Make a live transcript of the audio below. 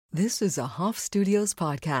This is a Hoff Studios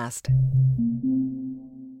podcast.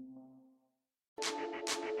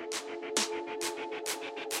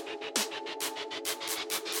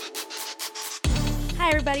 Hi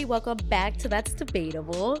everybody, welcome back to That's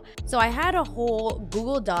Debatable. So I had a whole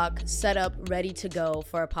Google Doc set up ready to go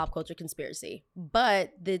for a pop culture conspiracy.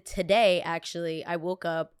 But today, actually, I woke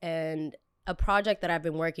up and a project that I've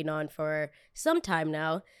been working on for some time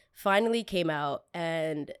now finally came out.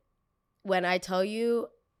 And when I tell you,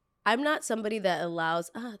 I'm not somebody that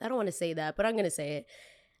allows, I don't want to say that, but I'm going to say it.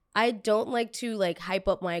 I don't like to hype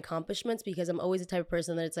up my accomplishments because I'm always the type of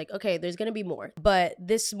person that it's like, okay, there's going to be more. But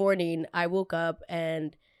this morning I woke up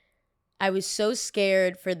and I was so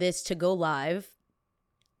scared for this to go live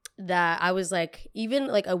that I was like,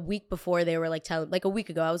 even a week before they were telling, a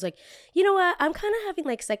week ago, I was like, you know what? I'm kind of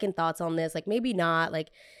having second thoughts on this. Maybe not,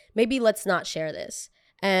 maybe let's not share this.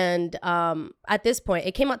 And at this point,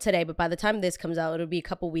 it came out today, but by the time this comes out, it'll be a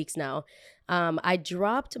couple weeks now. I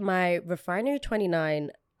dropped my Refinery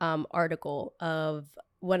 29 article of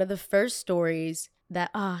one of the first stories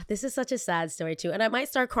that, this is such a sad story too. And I might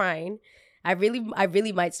start crying. I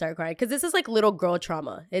really might start crying because this is little girl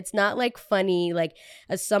trauma. It's not funny,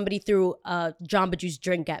 as somebody threw a Jamba Juice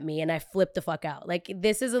drink at me and I flipped the fuck out.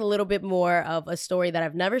 This is a little bit more of a story that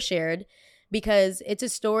I've never shared, because it's a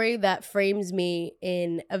story that frames me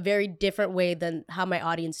in a very different way than how my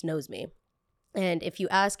audience knows me. And if you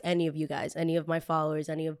ask any of you guys, any of my followers,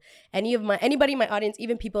 anybody in my audience,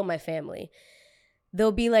 even people in my family,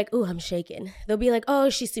 they'll be like, "Ooh, I'm shaking." They'll be like, "Oh,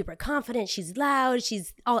 she's super confident, she's loud,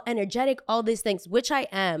 she's all energetic, all these things," which I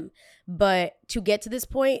am. But to get to this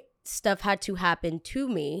point, stuff had to happen to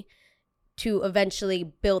me to eventually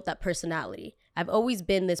build that personality. I've always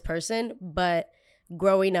been this person, but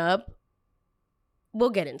growing up, we'll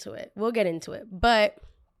get into it. But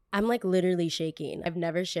I'm literally shaking. I've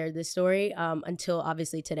never shared this story until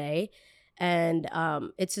obviously today. And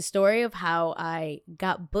it's a story of how I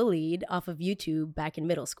got bullied off of YouTube back in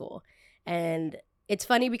middle school. And it's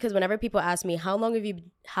funny because whenever people ask me, how long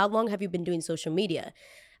have you been doing social media?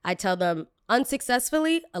 I tell them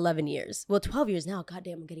unsuccessfully 11 years. Well, 12 years now.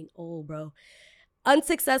 Goddamn, I'm getting old, bro.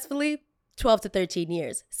 Unsuccessfully 12 to 13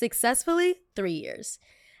 years. Successfully 3 years.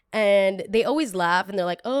 And they always laugh and they're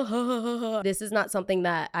like, oh, this is not something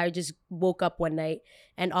that I just woke up one night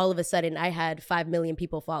and all of a sudden I had 5 million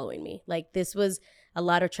people following me. This was a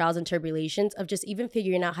lot of trials and tribulations of just even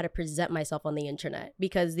figuring out how to present myself on the internet,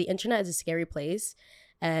 because the internet is a scary place.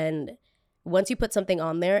 And once you put something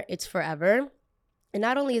on there, it's forever. And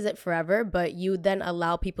not only is it forever, but you then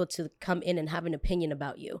allow people to come in and have an opinion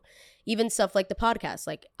about you. Even stuff like the podcast.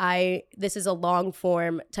 This is a long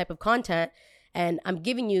form type of content. And I'm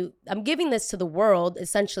giving this to the world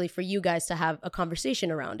essentially for you guys to have a conversation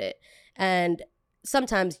around it. And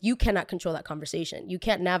sometimes you cannot control that conversation. You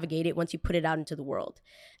can't navigate it once you put it out into the world.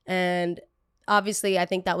 And obviously, I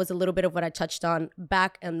think that was a little bit of what I touched on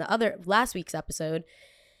back in the last week's episode.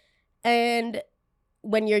 And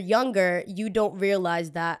when you're younger, you don't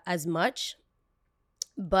realize that as much,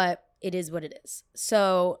 but it is what it is.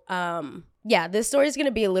 So, yeah, this story is going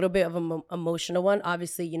to be a little bit of an emotional one.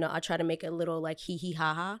 Obviously, I try to make it a little hee hee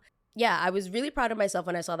ha ha. Yeah, I was really proud of myself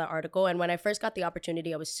when I saw that article. And when I first got the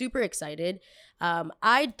opportunity, I was super excited.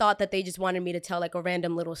 I thought that they just wanted me to tell a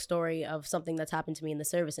random little story of something that's happened to me in the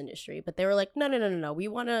service industry. But they were like, no.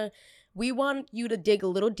 We want you to dig a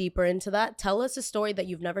little deeper into that. Tell us a story that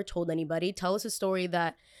you've never told anybody. Tell us a story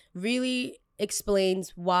that really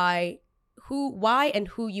explains why and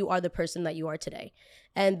who you are the person that you are today.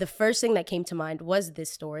 And the first thing that came to mind was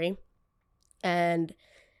this story. And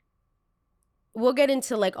we'll get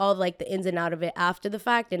into all the ins and out of it after the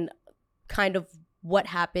fact and kind of what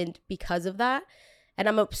happened because of that. And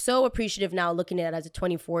I'm so appreciative now looking at it as a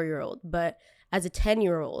 24-year-old, but as a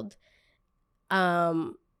 10-year-old,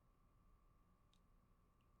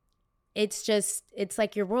 it's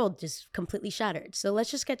like your world just completely shattered. So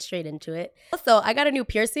let's just get straight into it. Also, I got a new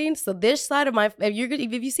piercing. So this side of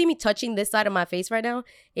if you see me touching this side of my face right now,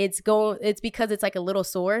 it's because it's a little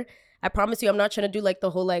sore. I promise you, I'm not trying to do the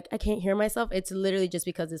whole I can't hear myself. It's literally just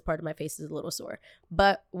because this part of my face is a little sore.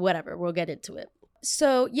 But whatever, we'll get into it.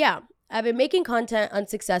 So yeah, I've been making content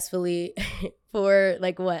unsuccessfully for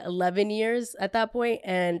 11 years at that point.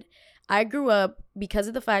 And I grew up because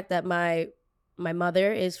of the fact that my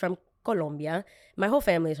mother is from Colombia. My whole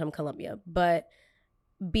family is from Colombia, but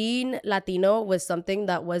being Latino was something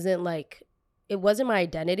that wasn't it wasn't my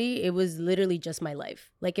identity. It was literally just my life.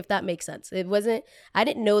 If that makes sense. I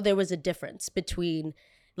didn't know there was a difference between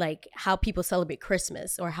how people celebrate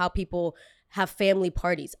Christmas or how people have family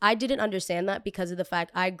parties. I didn't understand that because of the fact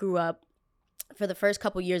I grew up for the first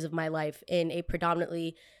couple years of my life in a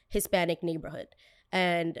predominantly Hispanic neighborhood.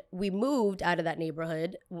 And we moved out of that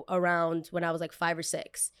neighborhood around when I was like 5 or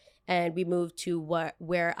 6. And we moved to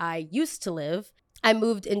where I used to live. I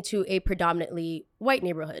moved into a predominantly white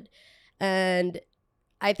neighborhood. And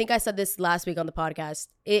I think I said this last week on the podcast.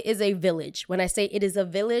 It is a village. When I say it is a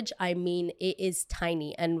village, I mean it is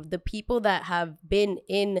tiny. And the people that have been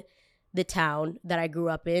in the town that I grew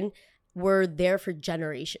up in were there for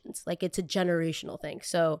generations. Like, it's a generational thing.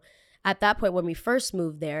 So at that point, when we first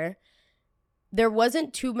moved there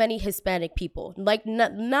wasn't too many Hispanic people. Like,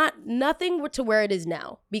 nothing to where it is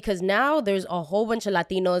now. Because now there's a whole bunch of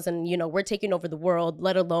Latinos and, you know, we're taking over the world,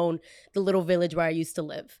 let alone the little village where I used to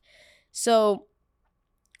live. So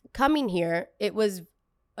coming here, it was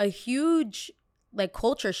a huge like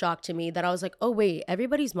culture shock to me that I was like, oh wait,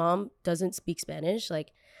 everybody's mom doesn't speak Spanish.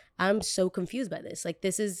 Like, I'm so confused by this. Like,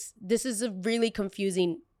 this is a really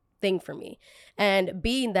confusing thing for me. And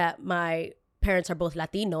being that my parents are both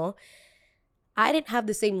Latino, I didn't have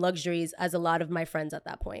the same luxuries as a lot of my friends at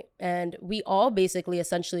that point. And we all basically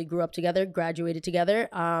essentially grew up together, graduated together.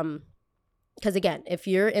 Because again, if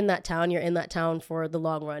you're in that town, you're in that town for the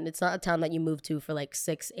long run. It's not a town that you move to for like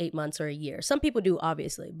 6-8 months or a year. Some people do,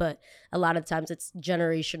 obviously, but a lot of times it's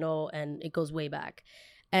generational and it goes way back.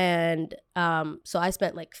 And so I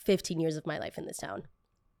spent like 15 years of my life in this town.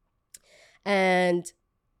 And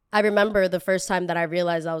I remember the first time that I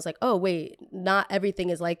realized, I was like, oh, wait, not everything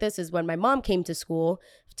is like this, is when my mom came to school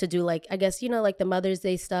to do like, I guess, you know, like the Mother's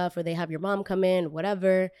Day stuff, or they have your mom come in,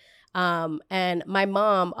 whatever. And my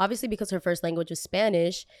mom, obviously because her first language was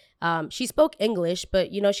Spanish, she spoke English,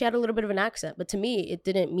 but, you know, she had a little bit of an accent. But to me, it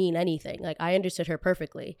didn't mean anything. Like, I understood her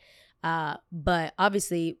perfectly. But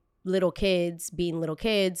obviously, little kids being little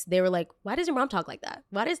kids, they were like, why does your mom talk like that?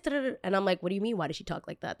 Why does and I'm like, what do you mean, why does she talk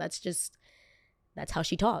like that? That's how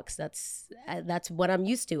she talks. That's what I'm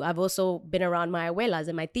used to. I've also been around my abuelas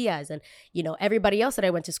and my tias, and, you know, everybody else that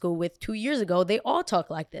I went to school with 2 years ago, they all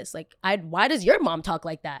talk like this. Like, why does your mom talk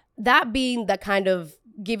like that? That being the kind of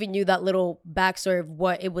giving you that little backstory of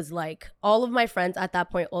what it was like. All of my friends at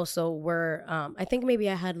that point also were, I think maybe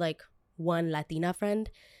I had like one Latina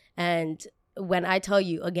friend. And when I tell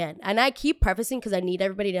you again, and I keep prefacing because I need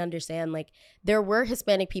everybody to understand, like, there were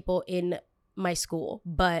Hispanic people in my school,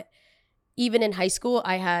 but even in high school,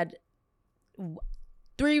 I had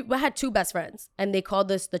 2 best friends, and they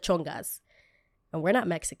called us the chongas, and we're not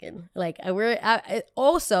Mexican. Like,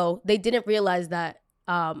 also, they didn't realize that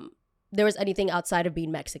there was anything outside of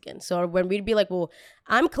being Mexican. So when we'd be like, well,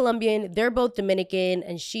 I'm Colombian, they're both Dominican,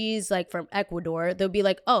 and she's like from Ecuador, they'll be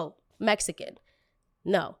like, oh, Mexican.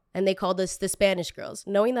 No. And they called us the Spanish girls,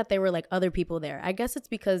 knowing that there were like other people there. I guess it's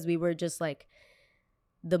because we were just like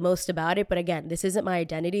the most about it. But again, this isn't my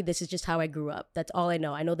identity. This is just how I grew up. That's all I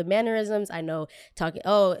know. I know the mannerisms. I know talking,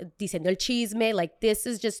 oh, diciendo el chisme. Like, this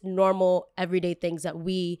is just normal, everyday things that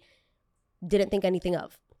we didn't think anything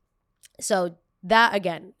of. So that,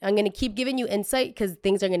 again, I'm going to keep giving you insight because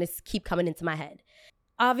things are going to keep coming into my head.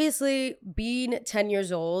 Obviously, being 10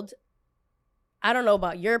 years old, I don't know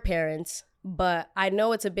about your parents, but I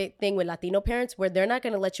know it's a big thing with Latino parents where they're not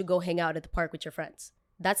going to let you go hang out at the park with your friends.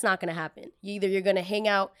 That's not going to happen. Either you're going to hang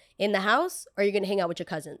out in the house or you're going to hang out with your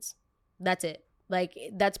cousins. That's it. Like,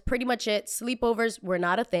 that's pretty much it. Sleepovers were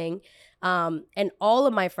not a thing. And all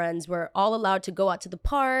of my friends were all allowed to go out to the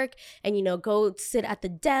park and, you know, go sit at the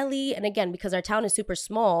deli. And again, because our town is super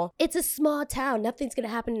small, it's a small town. Nothing's going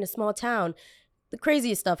to happen in a small town. The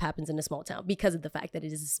craziest stuff happens in a small town because of the fact that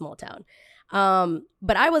it is a small town.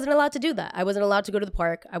 But I wasn't allowed to do that. I wasn't allowed to go to the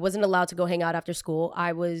park. I wasn't allowed to go hang out after school.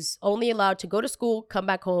 I was only allowed to go to school, come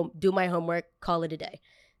back home, do my homework, call it a day.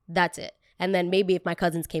 That's it. And then maybe if my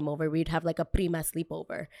cousins came over, we'd have like a prima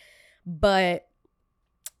sleepover. But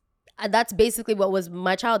that's basically what was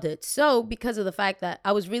my childhood. So because of the fact that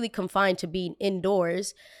I was really confined to being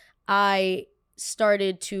indoors, I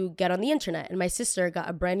started to get on the internet. And my sister got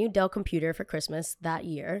a brand new Dell computer for Christmas that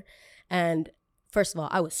year. And first of all,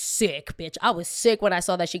 I was sick, bitch. I was sick when I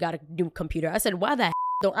saw that she got a new computer. I said, why the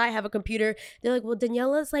don't I have a computer? They're like, well,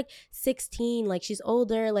 Daniela's like 16, like she's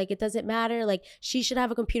older, like it doesn't matter, like she should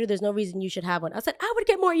have a computer, there's no reason you should have one. I said, I would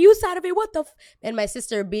get more use out of it, what the and my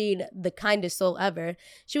sister, being the kindest soul ever,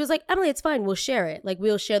 she was like, Emily, it's fine, we'll share it, like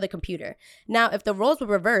we'll share the computer. Now if the roles were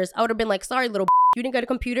reversed, I would have been like, sorry little you didn't get a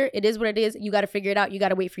computer, it is what it is, you got to figure it out, you got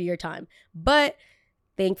to wait for your time. But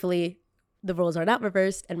thankfully the roles are not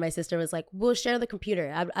reversed, and my sister was like, we'll share the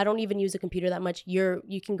computer. I don't even use a computer that much. You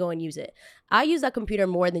can go and use it. I use that computer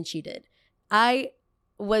more than she did. I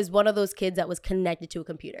was one of those kids that was connected to a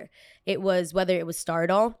computer. It was whether it was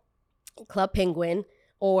Stardoll, Club Penguin,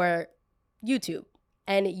 or YouTube.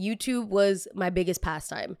 And YouTube was my biggest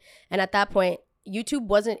pastime. And at that point,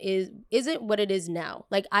 YouTube isn't what it is now.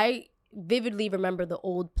 Like, I vividly remember the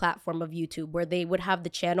old platform of YouTube where they would have the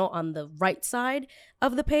channel on the right side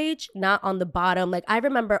of the page, not on the bottom. Like, I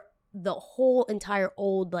remember the whole entire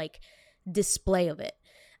old like display of it.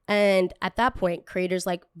 And at that point, creators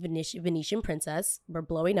like Venetian Princess were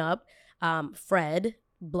blowing up, Fred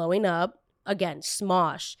blowing up, again,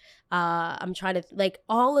 Smosh. I'm trying to, like,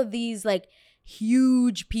 all of these like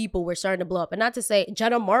huge people were starting to blow up. And not to say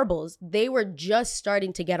Jenna Marbles, they were just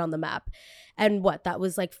starting to get on the map. And that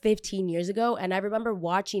was like 15 years ago. And I remember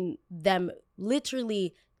watching them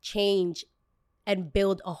literally change and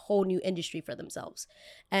build a whole new industry for themselves.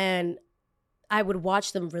 And I would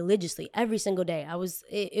watch them religiously every single day.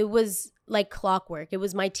 It was like clockwork. It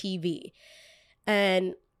was my TV.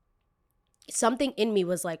 And something in me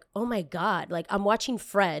was like, oh my God, like I'm watching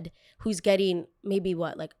Fred, who's getting maybe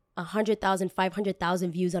like 100,000,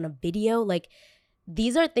 500,000 views on a video. Like,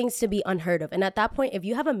 these are things to be unheard of. And at that point, if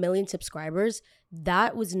you have 1 million subscribers,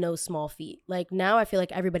 that was no small feat. Like, now I feel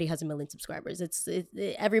like everybody has 1 million subscribers. It's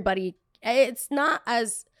not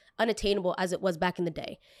as unattainable as it was back in the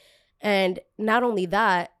day. And not only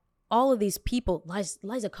that, all of these people,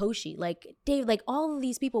 Liza Koshy, like Dave, like all of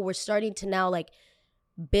these people were starting to now like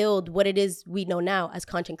build what it is we know now as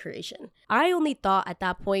content creation. I only thought at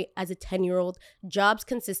that point as a 10-year-old, jobs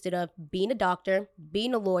consisted of being a doctor,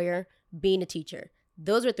 being a lawyer, being a teacher.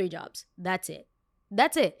 Those were 3 jobs. That's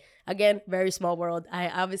it. Again, very small world. I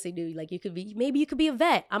obviously knew like you could be a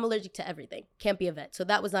vet. I'm allergic to everything. Can't be a vet. So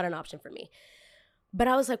that was not an option for me. But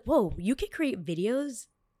I was like, whoa, you could create videos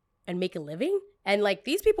and make a living? And like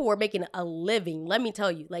these people were making a living, let me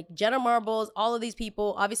tell you. Like Jenna Marbles, all of these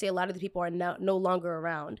people, obviously a lot of the people are now no longer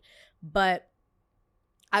around. But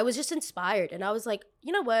I was just inspired. And I was like,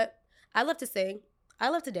 you know what? I love to sing. I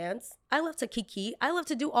love to dance. I love to kiki. I love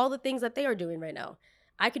to do all the things that they are doing right now.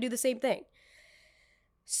 I could do the same thing.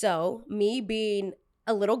 So me being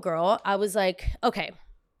a little girl, I was like, okay,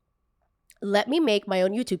 let me make my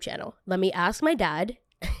own YouTube channel. Let me ask my dad.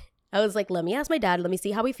 I was like, let me ask my dad. Let me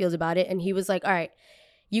see how he feels about it. And he was like, all right,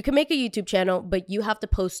 you can make a YouTube channel, but you have to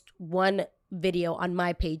post 1 video on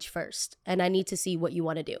my page first. And I need to see what you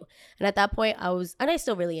want to do. And at that point, I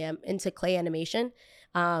still really am, into clay animation.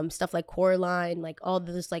 Stuff like Coraline, like all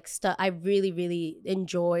this like stuff. I really, really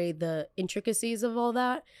enjoy the intricacies of all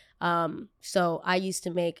that. So I used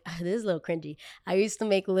to make, this is a little cringy. I used to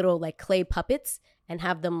make little like clay puppets and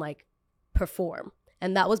have them like perform.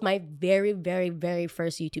 And that was my very, very, very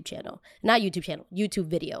first YouTube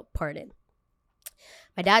video, pardon.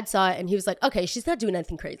 My dad saw it and he was like, okay, she's not doing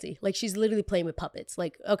anything crazy. Like, she's literally playing with puppets.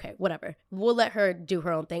 Like, okay, whatever. We'll let her do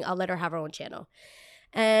her own thing. I'll let her have her own channel.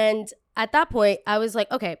 And at that point, I was like,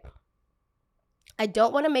 okay, I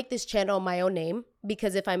don't want to make this channel my own name,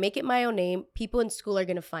 because if I make it my own name, people in school are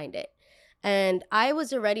going to find it. And I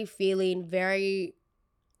was already feeling very,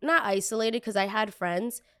 not isolated, because I had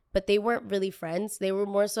friends, but they weren't really friends. They were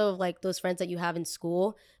more so like those friends that you have in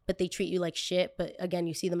school, but they treat you like shit. But again,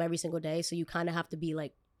 you see them every single day. So you kind of have to be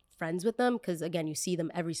like friends with them, because again, you see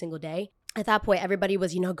them every single day. At that point, everybody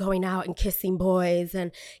was, going out and kissing boys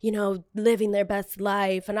and, living their best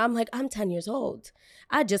life. And I'm like, I'm 10 years old.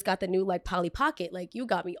 I just got the new like Polly Pocket. Like, you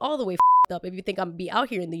got me all the way up if you think I'm gonna be out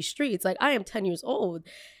here in these streets. Like, I am 10 years old.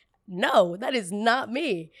 No, that is not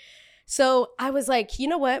me. So I was like, you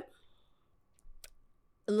know what?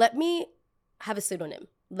 Let me have a pseudonym.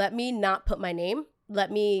 Let me not put my name.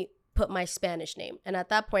 Let me put my Spanish name. And at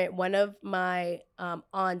that point, one of my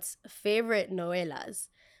aunt's favorite novelas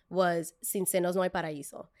was Sin Senos No Hay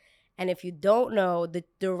Paraíso. And if you don't know, the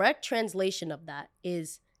direct translation of that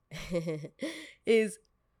is is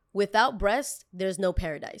without breast, there's no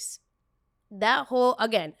paradise. That whole,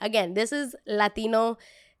 again, this is Latino.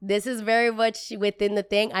 This is very much within the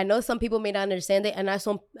thing. I know some people may not understand it, and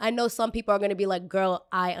I know some people are going to be like, girl,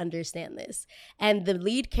 I understand this. And the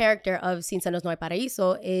lead character of Sin Senos No Hay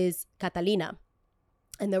Paraíso is Catalina.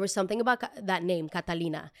 And there was something about that name,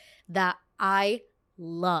 Catalina, that I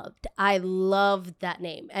loved. I loved that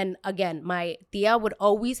name. And again, my tia would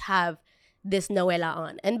always have this novela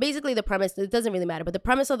on. And basically the premise, it doesn't really matter, but the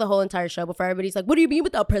premise of the whole entire show, before everybody's like, what do you mean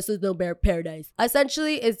without breast there's no paradise?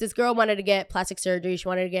 Essentially is this girl wanted to get plastic surgery. She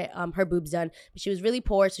wanted to get her boobs done, but she was really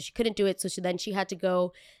poor, so she couldn't do it. So then she had to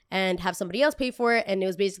go and have somebody else pay for it. And it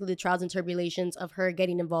was basically the trials and tribulations of her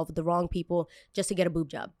getting involved with the wrong people just to get a boob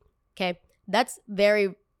job. Okay. That's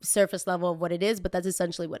very surface level of what it is, but that's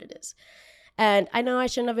essentially what it is. And I know I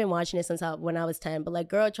shouldn't have been watching it since when I was 10, but like,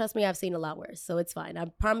 girl, trust me, I've seen a lot worse. So it's fine. I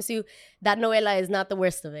promise you that novela is not the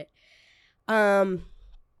worst of it.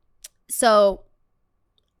 So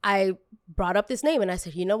I brought up this name and I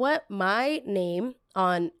said, you know what? My name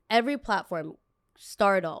on every platform,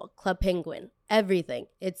 Stardoll, Club Penguin, everything.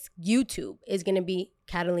 It's YouTube is going to be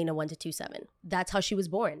Catalina1227. That's how she was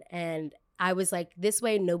born. And I was like, this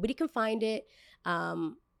way, nobody can find it.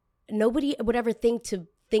 Nobody would ever think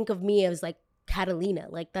of me as like Catalina.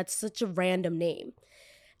 Like, that's such a random name.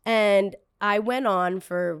 And I went on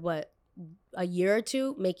for a year or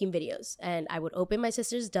two making videos, and I would open my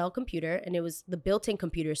sister's Dell computer, and it was the built-in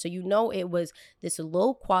computer. So, it was this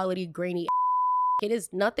low quality, grainy. It is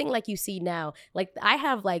nothing like you see now. Like, I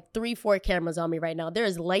have like 3-4 cameras on me right now. There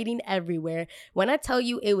is lighting everywhere. When I tell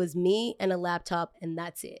you, it was me and a laptop, and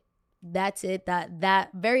that's it. That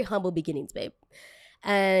very humble beginnings, babe.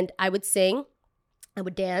 And I would sing, I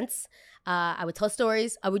would dance, I would tell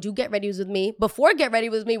stories, I would do Get Ready With Me. Before Get Ready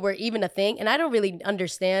With Me were even a thing, and I don't really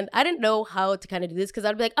understand. I didn't know how to kind of do this, because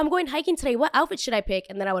I'd be like, I'm going hiking today. What outfit should I pick?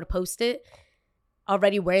 And then I would post it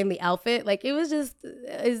already wearing the outfit. Like,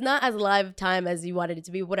 it's not as live time as you wanted it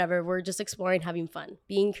to be. Whatever. We're just exploring, having fun,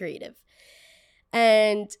 being creative.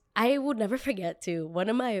 And I will never forget too, one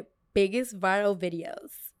of my biggest viral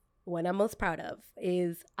videos, one I'm most proud of,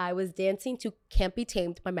 is I was dancing to Can't Be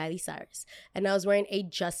Tamed by Miley Cyrus, and I was wearing a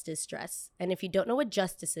Justice dress. And if you don't know what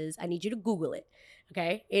Justice is, I need you to Google it.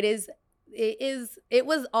 Okay, it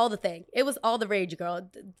was all the thing. It was all the rage, girl.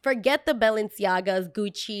 Forget the Balenciagas,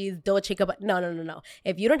 Gucci's, Dolce & Gabbana. No.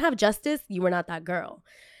 If you don't have Justice, you were not that girl.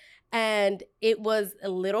 And it was a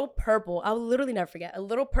little purple. I will literally never forget. A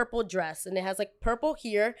little purple dress, and it has like purple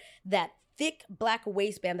here, that thick black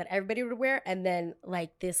waistband that everybody would wear, and then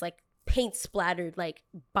like this like paint splattered like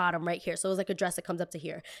bottom right here. So it was like a dress that comes up to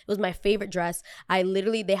here. It was my favorite dress.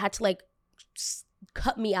 They had to like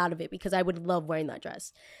cut me out of it because I would love wearing that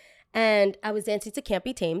dress. And I was dancing to Can't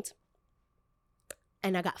Be Tamed,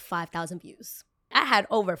 and I got 5,000 views. I had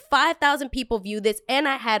over 5,000 people view this, and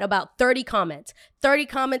I had about 30 comments. 30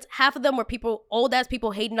 comments, half of them were people, old ass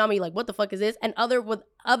people hating on me, like, what the fuck is this? And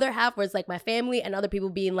other half was like my family and other people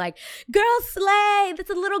being like, girl slay, that's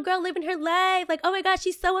a little girl living her life. Like, oh my gosh,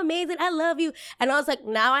 she's so amazing. I love you. And I was like,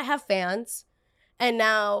 now I have fans, and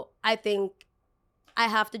now I think I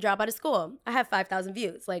have to drop out of school. I have 5,000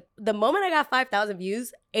 views. Like, the moment I got 5,000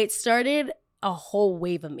 views, it started a whole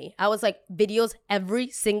wave of me. I was like, videos every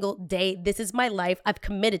single day. This is my life. I've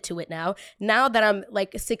committed to it now. Now that I'm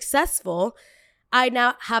like successful, I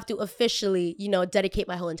now have to officially, dedicate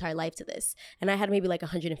my whole entire life to this. And I had maybe like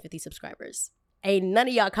 150 subscribers. Ain't none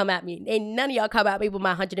of y'all come at me with my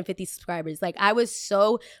 150 subscribers. Like, I was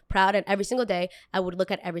so proud, and every single day I would look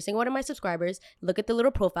at every single one of my subscribers, look at the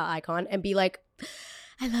little profile icon, and be like,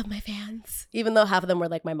 I love my fans. Even though half of them were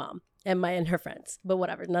like my mom and her friends. But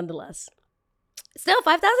whatever, nonetheless. Still,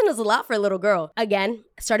 5,000 is a lot for a little girl. Again,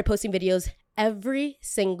 I started posting videos every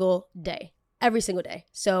single day.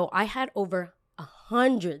 So I had over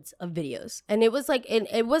hundreds of videos, and it was like,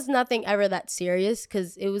 it was nothing ever that serious,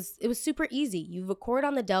 because it was super easy. You record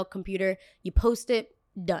on the Dell computer, you post it,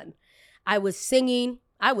 done. I was singing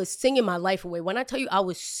my life away. When I tell you I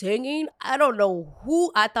was singing, I don't know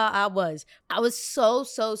who I thought I was. I was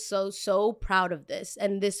so proud of this,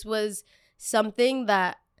 and this was something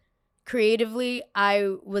that creatively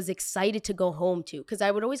I was excited to go home to, because I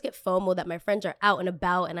would always get FOMO that my friends are out and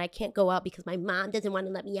about and I can't go out because my mom doesn't want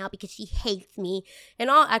to let me out because she hates me. In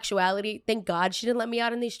all actuality, thank God she didn't let me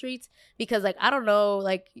out in these streets, because like, I don't know,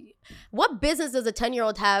 like, what business does a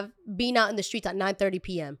 10-year-old have being out in the streets at 9:30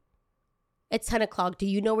 p.m.? It's 10 o'clock. Do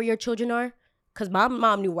you know where your children are? Because my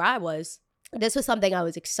mom knew where I was. This was something I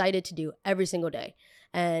was excited to do every single day.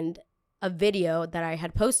 And a video that I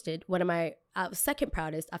had posted, one of my second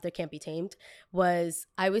proudest after Can't Be Tamed, was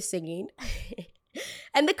I was singing.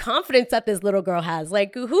 And the confidence that this little girl has,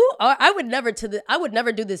 like, I would never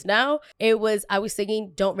do this now. I was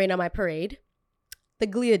singing Don't Rain on My Parade, the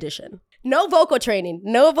Glee edition. No vocal training.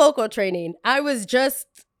 I was just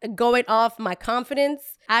going off my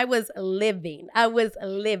confidence. I was living.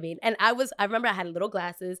 And I remember I had little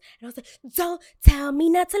glasses, and I was like, don't tell me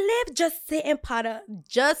not to live, just sit and Potter.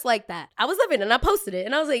 Just like that. I was living, and I posted it,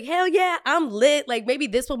 and I was like, hell yeah, I'm lit. Like, maybe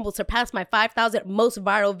this one will surpass my 5,000 most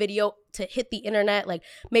viral video to hit the internet. Like,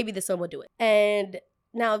 maybe this one will do it. And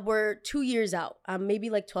now we're 2 years out. I'm maybe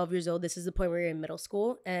like 12 years old. This is the point where you're in middle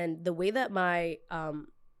school. And the way that my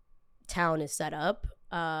town is set up,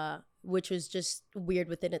 which was just weird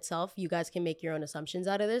within itself. You guys can make your own assumptions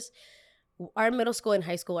out of this. Our middle school and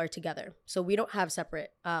high school are together. So we don't have separate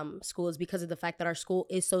schools, because of the fact that our school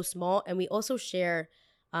is so small. And we also share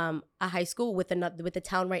a high school with the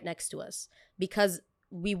town right next to us, because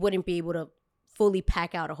we wouldn't be able to fully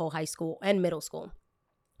pack out a whole high school and middle school.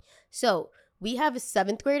 So we have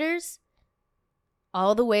 7th graders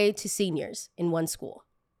all the way to seniors in one school.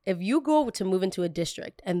 If you go to move into a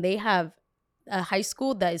district and they have a high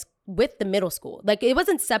school that is with the middle school. Like, it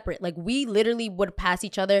wasn't separate. Like, we literally would pass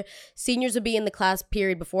each other. Seniors would be in the class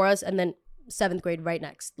period before us, and then 7th grade right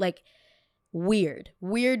next. Like, weird. A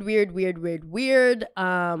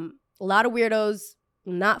lot of weirdos,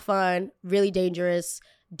 not fun, really dangerous,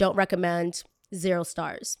 don't recommend, 0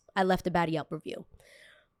 stars. I left a bad Yelp review.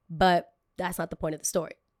 But that's not the point of the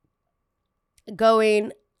story.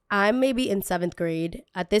 I'm maybe in 7th grade.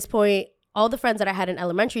 At this point, all the friends that I had in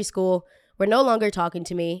elementary school were no longer talking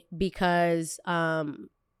to me because,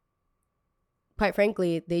 quite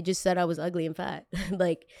frankly, they just said I was ugly and fat.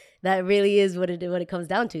 Like, that really is what it comes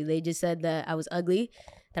down to. They just said that I was ugly,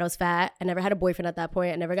 that I was fat. I never had a boyfriend at that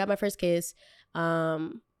point. I never got my first kiss.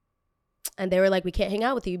 And they were like, we can't hang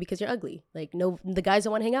out with you because you're ugly. Like, no, the guys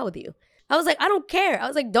don't want to hang out with you. I was like, I don't care. I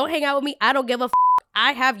was like, don't hang out with me. I don't give a f***.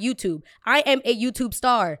 I have YouTube. I am a YouTube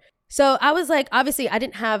star. So I was like, obviously, I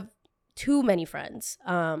didn't have too many friends.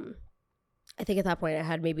 I think at that point I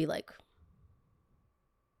had maybe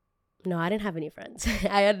no, I didn't have any friends.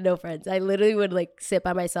 I had no friends. I literally would sit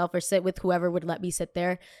by myself or sit with whoever would let me sit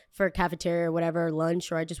there for cafeteria or whatever,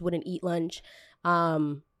 lunch, or I just wouldn't eat lunch.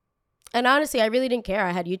 And honestly, I really didn't care.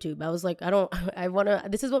 I had YouTube. I was like,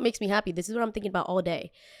 this is what makes me happy. This is what I'm thinking about all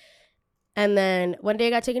day. And then one day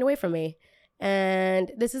it got taken away from me.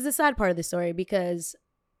 And this is the sad part of the story because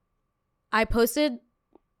I posted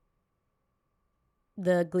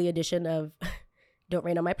the Glee edition of Don't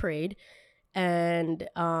Rain on My Parade. And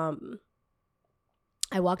I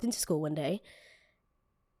walked into school one day.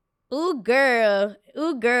 Ooh, girl.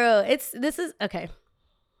 Okay. I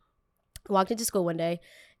walked into school one day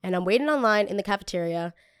and I'm waiting online in the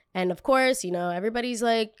cafeteria. And of course, everybody's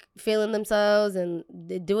feeling themselves and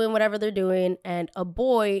they're doing whatever they're doing. And a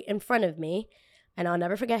boy in front of me, and I'll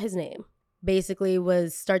never forget his name, basically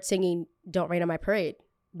start singing Don't Rain on My Parade,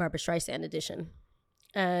 Barbra Streisand edition.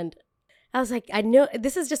 And I was like, I know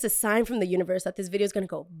this is just a sign from the universe that this video is going to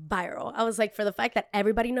go viral. I was like, for the fact that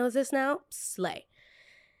everybody knows this now, slay.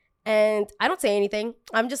 And I don't say anything.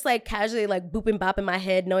 I'm just casually booping bop in my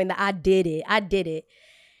head, knowing that I did it.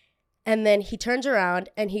 And then he turns around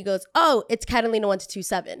and he goes, oh, it's Catalina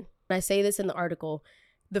 1227. And I say this in the article.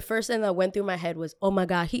 The first thing that went through my head was, oh my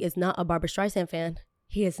God, he is not a Barbra Streisand fan.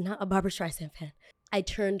 I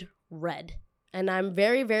turned red. And I'm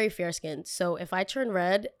very, very fair-skinned. So if I turn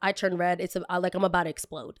red. It's like I'm about to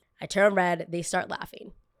explode. I turn red. They start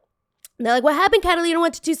laughing. And they're like, what happened, Catalina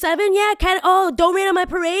 1227? Yeah, Don't Rain on My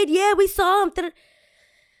Parade. Yeah, we saw him.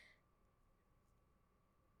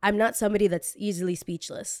 I'm not somebody that's easily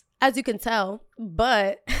speechless, as you can tell.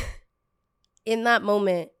 But in that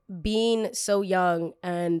moment, being so young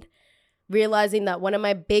and realizing that one of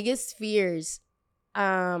my biggest fears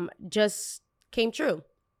just came true.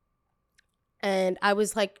 And I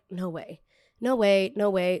was like, no way.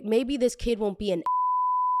 Maybe this kid won't be an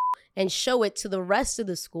and show it to the rest of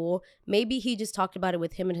the school. Maybe he just talked about it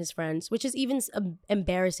with him and his friends, which is even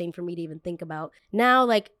embarrassing for me to even think about. Now,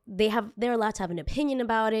 they're allowed to have an opinion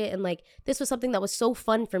about it. And this was something that was so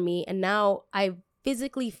fun for me. And now I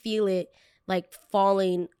physically feel it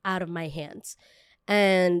falling out of my hands.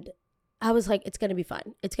 And I was like, it's going to be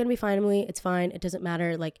fine. It's going to be fine, Emily. It's fine. It doesn't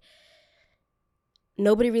matter.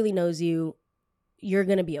 Nobody really knows you. You're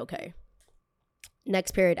going to be okay.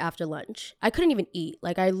 Next period after lunch, I couldn't even eat.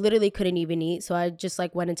 I literally couldn't even eat. So I just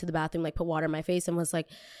went into the bathroom, put water in my face and was like,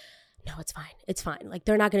 no, it's fine. It's fine.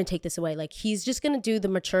 They're not going to take this away. He's just going to do the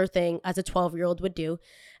mature thing as a 12-year-old would do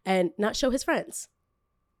and not show his friends.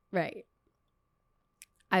 Right.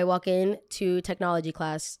 I walk in to technology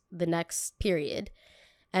class the next period.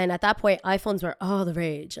 And at that point, iPhones were all the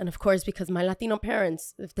rage. And of course, because my Latino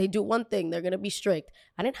parents, if they do one thing, they're going to be strict.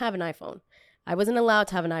 I didn't have an iPhone. I wasn't allowed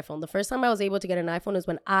to have an iPhone. The first time I was able to get an iPhone was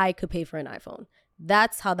when I could pay for an iPhone.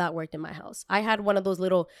 That's how that worked in my house. I had one of those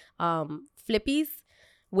little flippies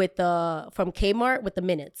from Kmart with the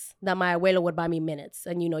minutes that my abuela would buy me minutes.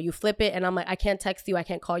 And, you flip it and I'm like, I can't text you. I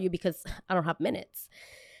can't call you because I don't have minutes.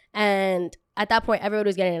 And at that point, everybody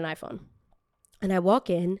was getting an iPhone. And I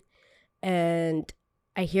walk in and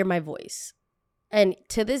I hear my voice. And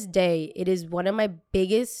to this day, it is one of my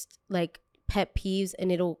biggest pet peeves,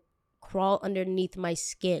 and it'll crawl underneath my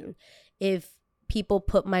skin if people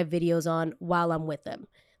put my videos on while I'm with them.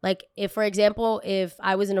 If, for example, if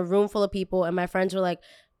I was in a room full of people and my friends were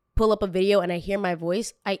pull up a video and I hear my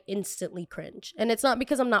voice, I instantly cringe. And it's not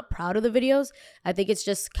because I'm not proud of the videos. I think it's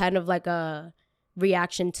just kind of a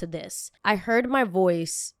reaction to this. I heard my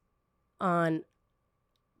voice on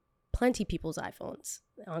plenty people's iPhones,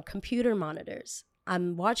 on computer monitors.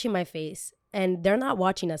 I'm watching my face and they're not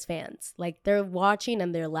watching as fans. They're watching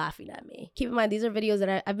and they're laughing at me. Keep in mind, these are videos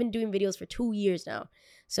that I've been doing videos for 2 years now.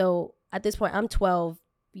 So at this point, I'm 12.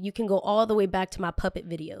 You can go all the way back to my puppet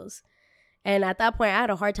videos. And at that point, I had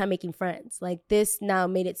a hard time making friends. Like, this now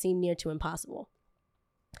made it seem near to impossible.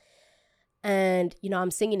 And, you know, I'm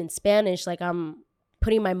singing in Spanish. Like, I'm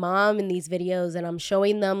putting my mom in these videos and I'm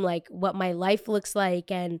showing them like what my life looks like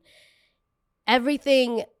and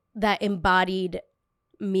everything that embodied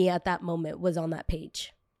me at that moment was on that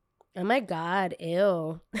page. Oh my God,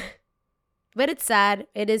 ew. But it's sad.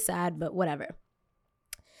 It is sad, but whatever.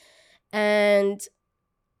 And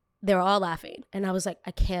they were all laughing. And I was like,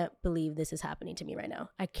 I can't believe this is happening to me right now.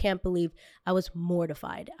 I can't believe. I was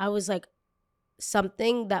mortified. I was like,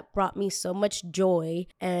 something that brought me so much joy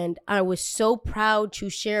and I was so proud to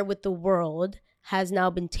share with the world has now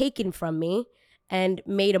been taken from me and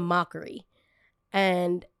made a mockery.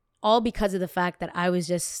 And all because of the fact that I was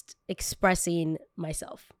just expressing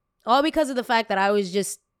myself. All because of the fact that I was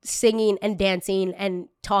just singing and dancing and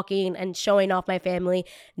talking and showing off my family.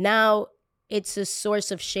 Now it's a source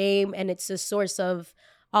of shame and it's a source of,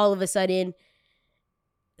 all of a sudden,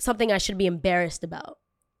 something I should be embarrassed about.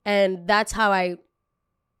 And that's how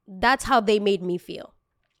they made me feel.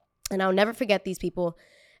 And I'll never forget these people.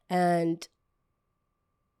 And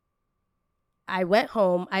I went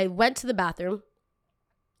home. I went to the bathroom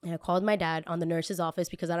and I called my dad on the nurse's office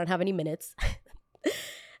because I don't have any minutes.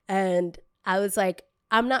 And I was like,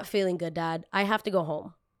 I'm not feeling good, Dad. I have to go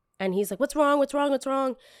home. And he's like, what's wrong? What's wrong? What's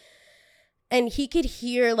wrong? And he could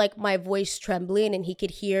hear like my voice trembling, and he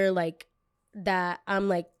could hear like that I'm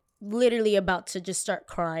like literally about to just start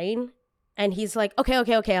crying. And he's like, okay,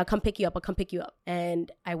 I'll come pick you up.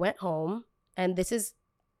 And I went home, and this is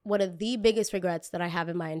one of the biggest regrets that I have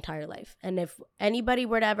in my entire life. And if anybody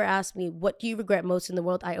were to ever ask me, what do you regret most in the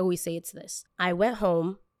world? I always say it's this. I went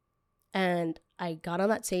home and I got on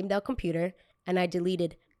that same Dell computer and I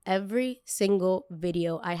deleted every single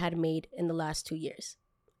video I had made in the last 2 years.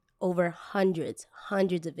 Over hundreds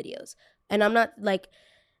of videos. And I'm not like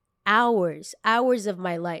hours of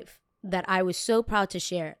my life that I was so proud to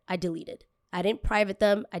share, I deleted. I didn't private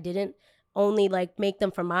them. I didn't only like make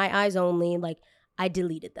them for my eyes only. Like, I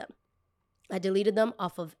deleted them. I deleted them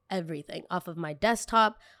off of everything, off of my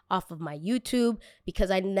desktop, off of my YouTube,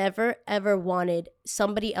 because I never ever wanted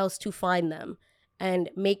somebody else to find them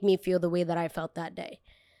and make me feel the way that I felt that day.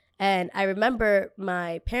 And I remember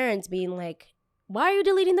my parents being like, why are you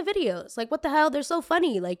deleting the videos? Like, what the hell? They're so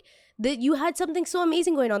funny. Like, you had something so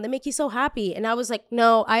amazing going on that make you so happy. And I was like,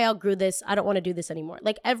 no, I outgrew this. I don't want to do this anymore.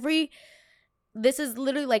 Like, this is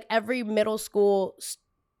literally like every middle school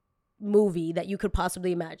movie that you could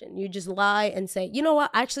possibly imagine. You just lie and say, you know what?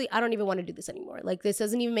 Actually, I don't even want to do this anymore. Like, this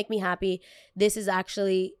doesn't even make me happy. This is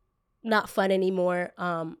actually not fun anymore.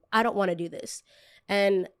 I don't want to do this.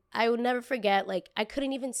 And I would never forget, like, I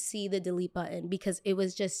couldn't even see the delete button because it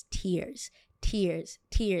was just tears.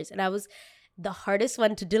 And the hardest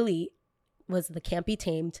one to delete was the Can't Be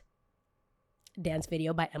Tamed dance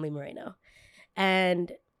video by Emily Moreno.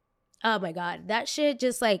 And oh my God, that shit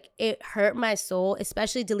just like, it hurt my soul,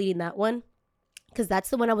 especially deleting that one, because that's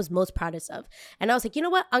the one I was most proudest of. And I was like, you know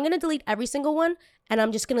what? I'm going to delete every single one and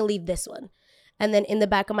I'm just going to leave this one. And then in the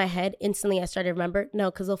back of my head, instantly I started to remember,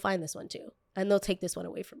 no, because they'll find this one too. And they'll take this one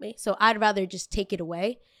away from me. So I'd rather just take it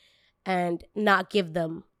away and not give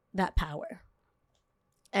them that power.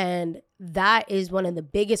 And that is one of the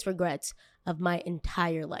biggest regrets of my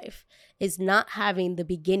entire life, is not having the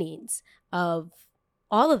beginnings of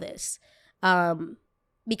all of this.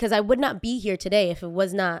 Because I would not be here today if it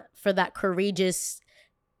was not for that courageous,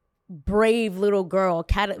 brave little girl,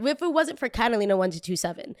 if it wasn't for Catalina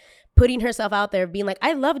 1227, putting herself out there, being like,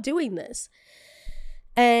 I love doing this.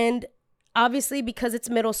 And obviously, because it's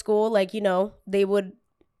middle school, like, you know, they would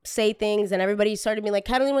say things and everybody started being like,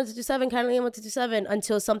 Catalina 1227,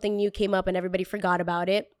 until something new came up and everybody forgot about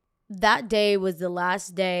it. That day was the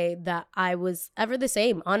last day that I was ever the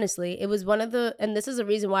same, honestly. It was and this is the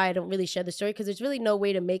reason why I don't really share the story, because there's really no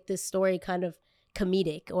way to make this story kind of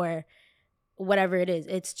comedic or whatever it is.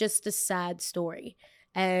 It's just a sad story.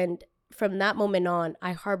 And from that moment on,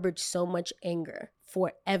 I harbored so much anger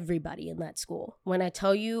for everybody in that school. When I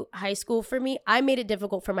tell you, high school for me, I made it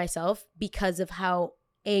difficult for myself because of how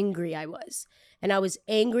angry I was. And I was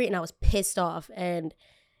angry and I was pissed off. And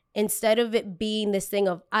instead of it being this thing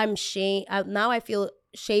of now I feel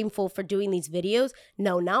shameful for doing these videos.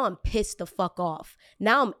 No, now I'm pissed the fuck off.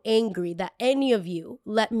 Now I'm angry that any of you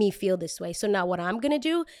let me feel this way. So now what I'm going to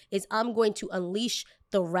do is I'm going to unleash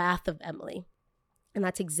the wrath of Emily. And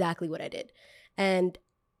that's exactly what I did. And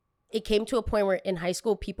it came to a point where in high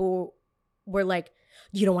school, people were like,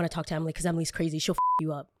 you don't want to talk to Emily because Emily's crazy. She'll f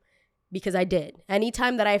you up. because I did.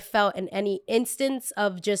 Anytime that I felt in any instance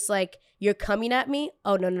of just like, you're coming at me,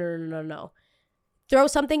 oh, no. Throw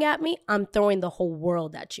something at me, I'm throwing the whole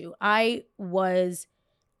world at you. I was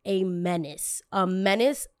a menace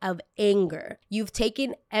of anger. You've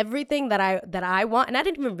taken everything that I want, and I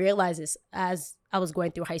didn't even realize this as I was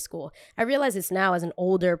going through high school. I realize this now as an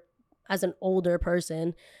older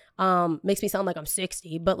person. Makes me sound like I'm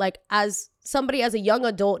 60, but like as somebody, as a young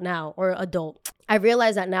adult now, or adult, I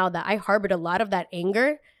realize that now that I harbored a lot of that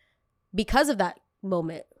anger because of that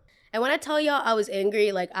moment. And when I tell y'all I was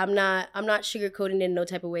angry, like I'm not sugarcoating it in no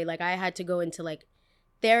type of way. Like I had to go into like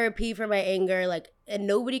therapy for my anger, like, and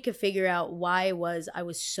nobody could figure out why I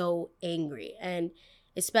was so angry. And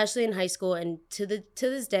especially in high school, and to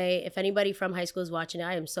this day, if anybody from high school is watching,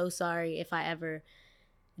 I am so sorry if I ever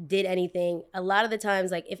did anything. A lot of the times,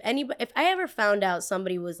 like if I ever found out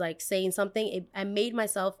somebody was like saying something, I made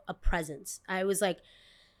myself a presence. I was like,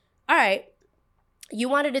 all right, you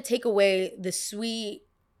wanted to take away the sweet,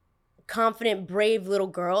 confident, brave little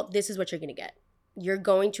girl. This is what you're gonna get. You're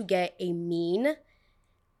going to get a mean,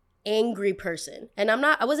 angry person. And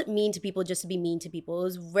I wasn't mean to people just to be mean to people. It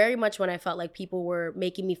was very much when I felt like people were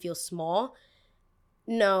making me feel small.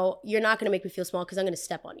 No, you're not gonna make me feel small, because I'm gonna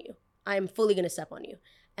step on you. I'm fully gonna step on you.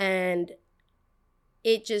 And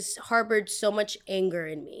it just harbored so much anger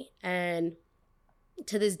in me. And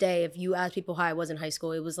to this day, if you ask people how I was in high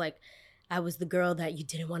school, it was like, I was the girl that you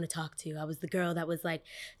didn't want to talk to. I was the girl that was like,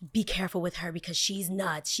 be careful with her because she's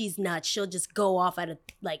nuts. She'll just go off at a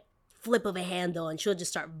like flip of a handle and she'll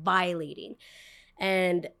just start violating.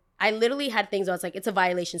 And I literally had things where I was like, it's a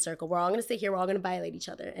violation circle. We're all going to sit here. We're all going to violate each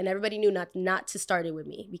other. And everybody knew not to start it with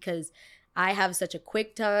me, because I have such a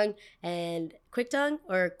quick tongue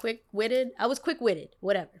or quick-witted. I was quick-witted,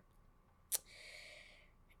 whatever.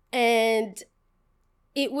 And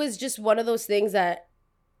it was just one of those things that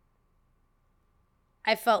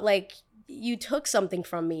I felt like you took something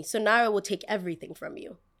from me, so now I will take everything from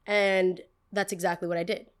you. And that's exactly what I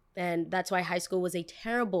did. And that's why high school was a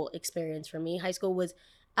terrible experience for me. High school was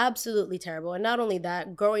absolutely terrible. And not only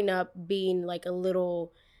that, growing up being like I was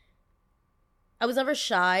never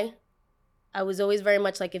shy. I was always very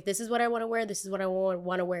much like, if this is what I want to wear, this is what I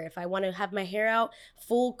want to wear. If I want to have my hair out,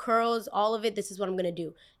 full curls, all of it, this is what I'm going to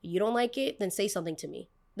do. If you don't like it, then say something to me.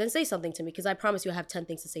 Because I promise you I have 10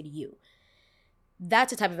 things to say to you.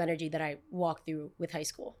 That's the type of energy that I walked through with high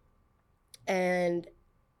school. And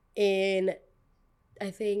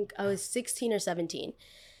I think I was 16 or 17,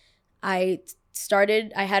 I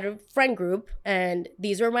had a friend group, and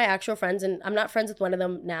these were my actual friends, and I'm not friends with one of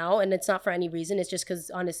them now, and it's not for any reason. It's just because,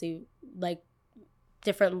 honestly, like,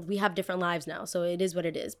 we have different lives now, so it is what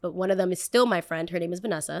it is. But one of them is still my friend. Her name is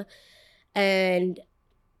Vanessa. And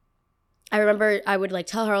I remember I would like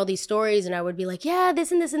tell her all these stories, and I would be like, yeah,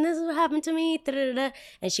 this and this and this is what happened to me. Da-da-da-da.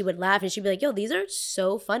 And she would laugh, and she'd be like, yo, these are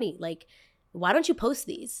so funny. Like, why don't you post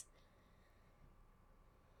these?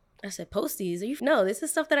 I said, post these? No, this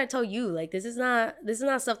is stuff that I tell you. Like, this is not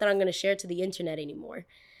stuff that I'm going to share to the internet anymore.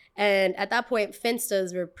 And at that point,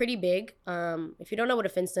 Finstas were pretty big. If you don't know what a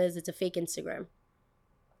Finsta is, it's a fake Instagram.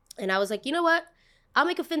 And I was like, you know what? I'll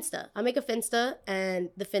make a Finsta. And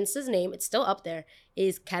the Finsta's name, it's still up there,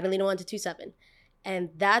 is Catalina1227. And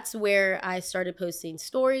that's where I started posting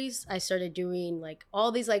stories. I started doing like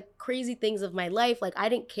all these like crazy things of my life. Like, I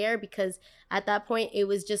didn't care, because at that point it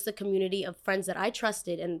was just a community of friends that I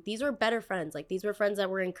trusted. And these were better friends. Like, these were friends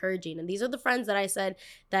that were encouraging. And these are the friends that I said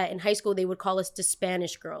that in high school they would call us the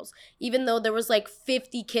Spanish girls. Even though there was like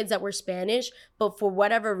 50 kids that were Spanish, but for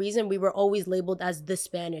whatever reason, we were always labeled as the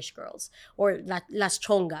Spanish girls, or las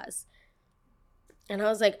chongas. And I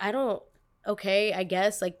was like, okay, I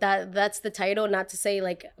guess, like that's the title, not to say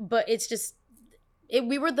like, but it's just,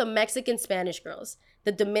 we were the Mexican Spanish girls,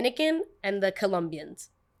 the Dominican and the Colombians.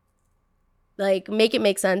 Like, make it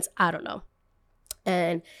make sense. I don't know.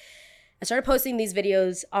 And I started posting these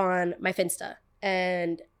videos on my Finsta,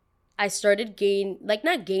 and I started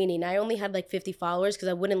not gaining. I only had like 50 followers because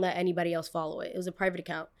I wouldn't let anybody else follow it. It was a private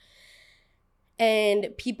account. And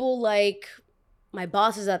people like my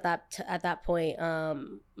bosses at that point,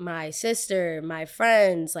 my sister, my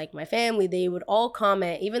friends, like my family, they would all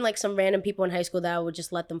comment. Even like some random people in high school that I would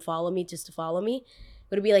just let them follow me just to follow me.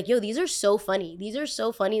 It would be like, yo, these are so funny.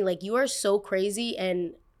 Like, you are so crazy.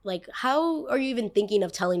 And like, how are you even thinking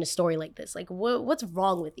of telling a story like this? Like, what's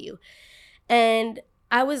wrong with you? And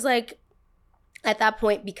I was like, at that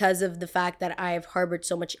point, because of the fact that I've harbored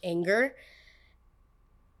so much anger,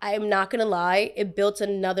 I'm not gonna lie, it built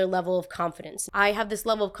another level of confidence. I have this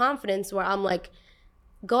level of confidence where I'm like,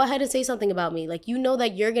 go ahead and say something about me. Like, you know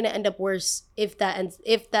that you're going to end up worse if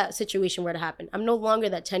that situation were to happen. I'm no longer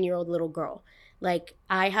that 10-year-old little girl. Like,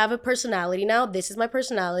 I have a personality now. This is my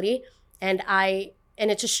personality. And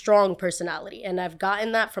it's a strong personality. And I've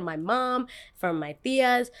gotten that from my mom, from my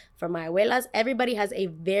tias, from my abuelas. Everybody has a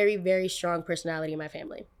very, very strong personality in my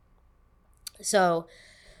family. So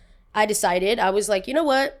I decided, I was like, you know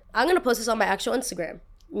what? I'm going to post this on my actual Instagram.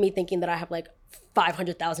 Me thinking that I have like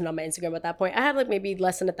 500,000 on my Instagram at that point. I have like maybe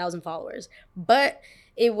less than 1,000 followers. But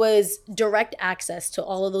it was direct access to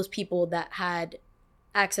all of those people that had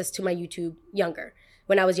access to my YouTube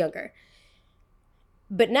when I was younger.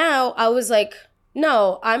 But now I was like,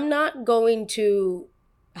 no, I'm not going to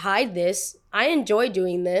hide this. I enjoy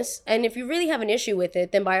doing this. And if you really have an issue with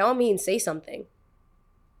it, then by all means, say something.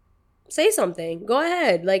 Say something. Go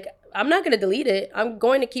ahead. Like, I'm not going to delete it. I'm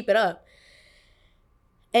going to keep it up.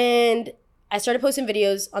 And I started posting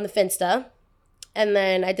videos on the Finsta. And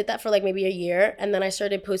then I did that for like maybe a year. And then I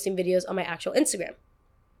started posting videos on my actual Instagram.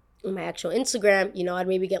 On my actual Instagram, you know, I'd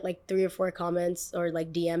maybe get like 3 or 4 comments or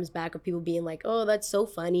like DMs back of people being like, oh, that's so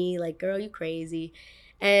funny. Like, girl, you crazy.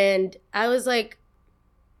 And I was like,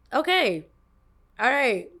 okay, all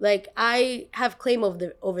right. Like, I have claim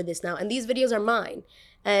over this now. And these videos are mine.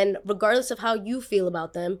 And regardless of how you feel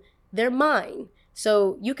about them, they're mine.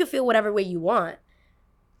 So you can feel whatever way you want.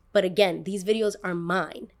 But again, these videos are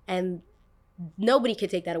mine. And nobody can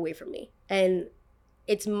take that away from me. And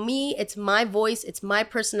it's me, it's my voice, it's my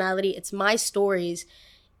personality, it's my stories.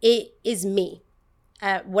 It is me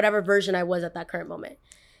at whatever version I was at that current moment.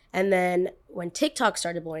 And then when TikTok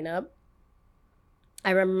started blowing up, I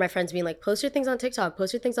remember my friends being like, post your things on TikTok,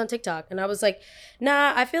 post your things on TikTok. And I was like,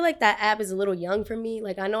 nah, I feel like that app is a little young for me.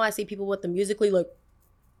 Like, I know I see people with the Musical.ly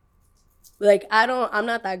like I'm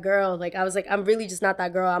not that girl. Like, I was like, I'm really just not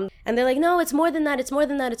that girl. And they're like, no, it's more than that. It's more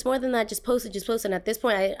than that. It's more than that. Just post it. And at this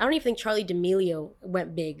point, I don't even think Charli D'Amelio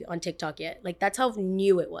went big on TikTok yet. Like, that's how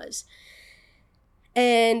new it was.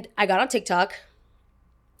 And I got on TikTok.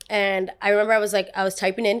 And I remember I was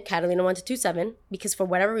typing in Catalina1227 because for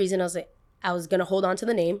whatever reason, I was like, I was going to hold on to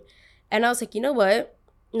the name. And I was like, you know what?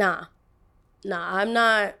 Nah, I'm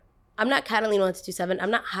not Catalina1227.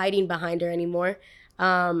 I'm not hiding behind her anymore.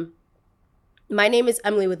 My name is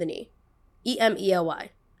Emily with an E. Emely.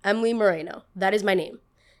 Emily Moreno. That is my name.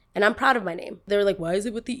 And I'm proud of my name. They were like, why is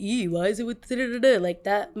it with the E? Why is it with da-da-da-da? Like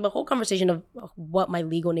that, the whole conversation of what my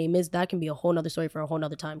legal name is, that can be a whole nother story for a whole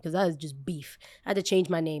nother time because that is just beef. I had to change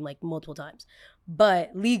my name like multiple times.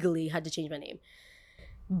 But legally had to change my name.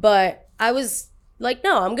 But I was like,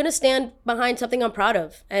 no, I'm going to stand behind something I'm proud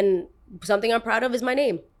of. And something I'm proud of is my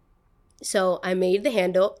name. So I made the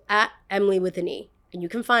handle at Emily with an E. And you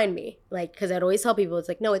can find me, like, because I'd always tell people, it's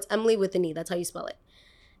like, no, it's Emily with an E. That's how you spell it.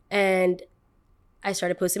 And I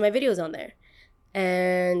started posting my videos on there.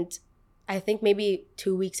 And I think maybe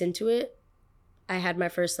 2 weeks into it, I had my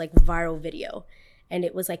first, like, viral video. And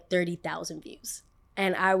it was, like, 30,000 views.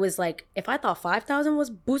 And I was like, if I thought 5,000 was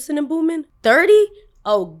boosting and booming, 30?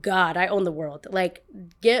 Oh, God, I own the world. Like,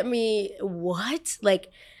 get me, what? Like,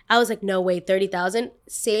 I was like, no way, 30,000?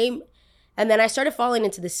 Same. And then I started falling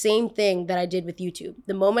into the same thing that I did with YouTube.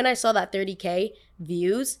 The moment I saw that 30K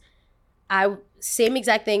views, same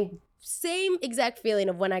exact feeling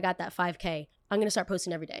of when I got that 5K. I'm going to start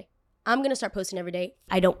posting every day.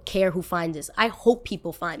 I don't care who finds this. I hope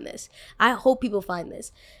people find this.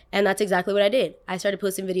 And that's exactly what I did. I started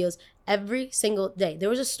posting videos every single day. There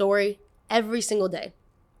was a story every single day,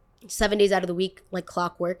 7 days out of the week, like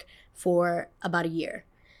clockwork, for about a year.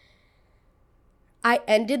 I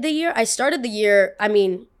started the year,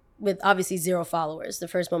 with obviously 0 followers, the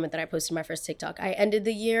first moment that I posted my first TikTok. I ended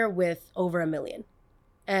the year with over 1 million.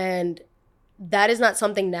 And that is not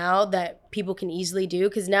something now that people can easily do,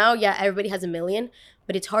 because now, yeah, everybody has 1 million,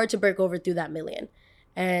 but it's hard to break over through that 1 million.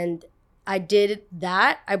 And I did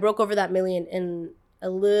that. I broke over that 1 million in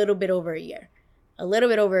a little bit over a year.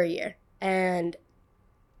 And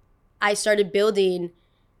I started building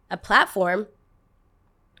a platform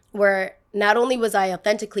where not only was I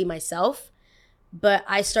authentically myself, but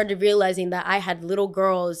I started realizing that I had little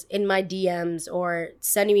girls in my DMs or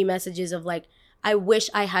sending me messages of like, I wish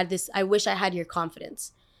I had this. I wish I had your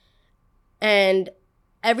confidence. And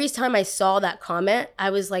every time I saw that comment,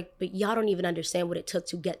 I was like, but y'all don't even understand what it took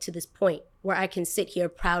to get to this point where I can sit here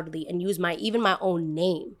proudly and use even my own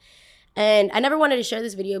name. And I never wanted to share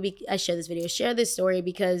this story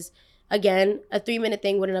because, again, a 3-minute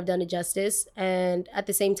thing wouldn't have done it justice. And at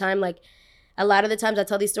the same time, like, a lot of the times I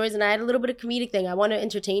tell these stories and I had a little bit of comedic thing. I want to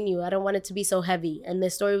entertain you. I don't want it to be so heavy. And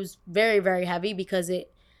this story was very, very heavy because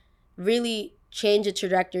it really changed the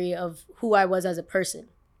trajectory of who I was as a person.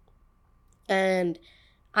 And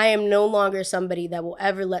I am no longer somebody that will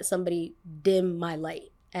ever let somebody dim my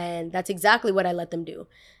light. And that's exactly what I let them do.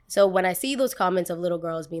 So when I see those comments of little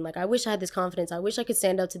girls being like, I wish I had this confidence, I wish I could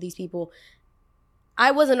stand up to these people,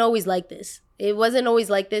 I wasn't always like this. It wasn't always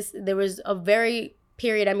like this. There was a very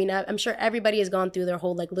period. I mean, I'm sure everybody has gone through their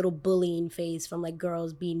whole like little bullying phase from like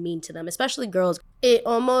girls being mean to them, especially girls. It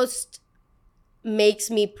almost makes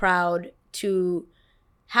me proud to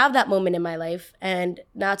have that moment in my life and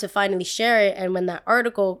now to finally share it. And when the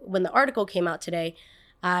article came out today,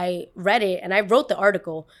 I read it and I wrote the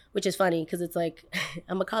article, which is funny because it's like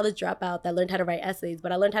I'm a college dropout that learned how to write essays,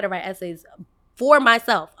 but I learned how to write essays for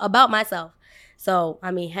myself, about myself. So,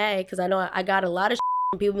 I mean, hey, because I know I got a lot of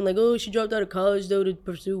from people being like, oh, she dropped out of college though to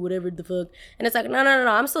pursue whatever the fuck. And it's like, no,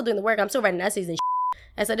 I'm still doing the work. I'm still writing essays and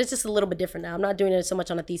I said, it's just a little bit different now. I'm not doing it so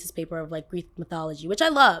much on a thesis paper of like Greek mythology, which I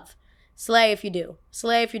love. Slay if you do.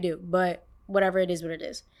 Slay if you do. But whatever it is, what it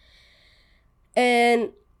is.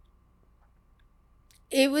 And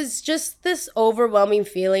it was just this overwhelming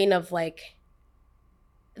feeling of like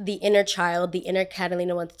the inner child, the inner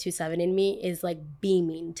Catalina 1227 in me is like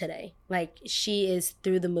beaming today. Like she is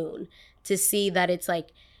through the moon to see that it's like,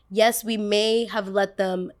 yes, we may have let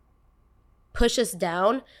them push us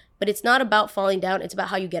down, but it's not about falling down. It's about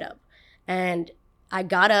how you get up. And I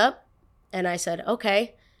got up and I said,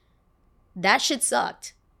 okay, that shit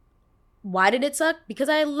sucked. Why did it suck? Because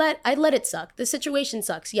I let it suck. The situation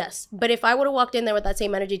sucks, yes. But if I would have walked in there with that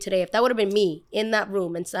same energy today, if that would have been me in that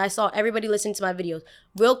room and I saw everybody listening to my videos,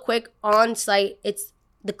 real quick, on site,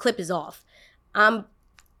 the clip is off.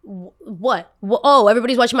 What? Oh,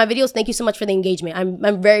 everybody's watching my videos. Thank you so much for the engagement.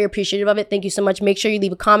 I'm very appreciative of it. Thank you so much. Make sure you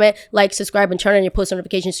leave a comment, like, subscribe, and turn on your post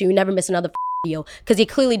notifications so you never miss another video because you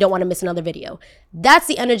clearly don't want to miss another video. That's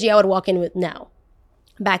the energy I would walk in with now.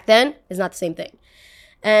 Back then, it's not the same thing.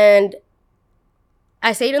 And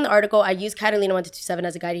I say it in the article, I use Catalina 1227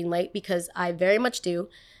 as a guiding light because I very much do.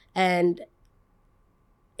 And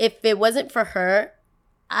if it wasn't for her,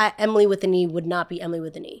 Emily with an E would not be Emily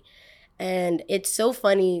with an E. And it's so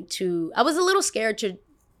funny I was a little scared to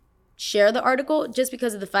share the article just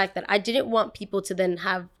because of the fact that I didn't want people to then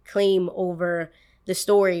have claim over the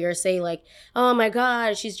story or say like, oh my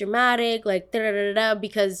God, she's dramatic, like da-da-da-da,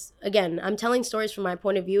 because again, I'm telling stories from my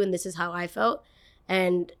point of view and this is how I felt.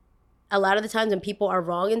 And a lot of the times when people are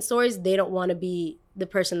wrong in stories, they don't want to be the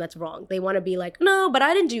person that's wrong. They want to be like, no, but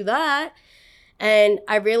I didn't do that. And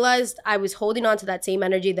I realized I was holding on to that same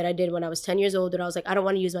energy that I did when I was 10 years old. And I was like, I don't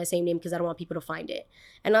want to use my same name because I don't want people to find it.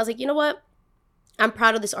 And I was like, you know what? I'm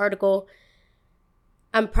proud of this article.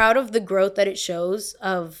 I'm proud of the growth that it shows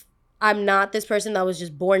of I'm not this person that was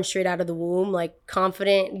just born straight out of the womb, like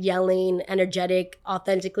confident, yelling, energetic,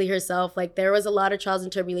 authentically herself. Like there was a lot of trials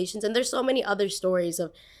and tribulations. And there's so many other stories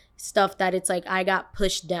of stuff that it's like I got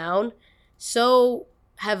pushed down so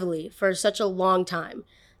heavily for such a long time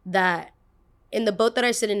that in the boat that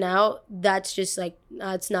I sit in now, that's just like,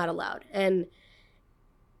 it's not allowed. And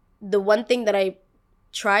the one thing that I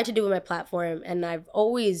try to do with my platform, and I've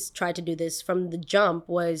always tried to do this from the jump,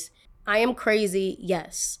 was I am crazy,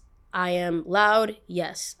 yes. I am loud,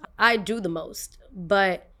 yes. I do the most,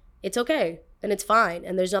 but it's okay and it's fine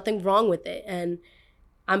and there's nothing wrong with it. And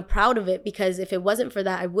I'm proud of it because if it wasn't for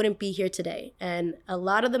that, I wouldn't be here today. And a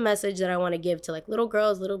lot of the message that I want to give to like little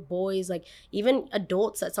girls, little boys, like even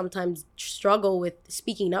adults that sometimes struggle with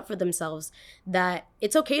speaking up for themselves, that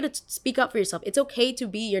it's okay to speak up for yourself. It's okay to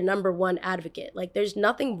be your number one advocate. Like there's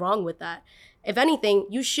nothing wrong with that. If anything,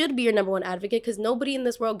 you should be your number one advocate because nobody in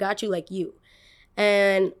this world got you like you.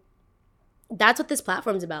 And that's what this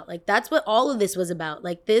platform's about. Like that's what all of this was about.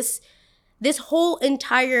 Like this whole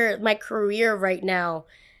entire my career right now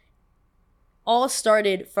all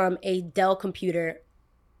started from a Dell computer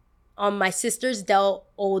on my sister's Dell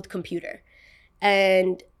old computer.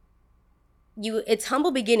 And it's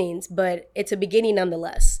humble beginnings, but it's a beginning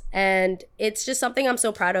nonetheless. And it's just something I'm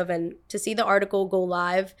so proud of. And to see the article go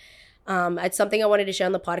live, it's something I wanted to share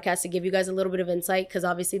on the podcast to give you guys a little bit of insight because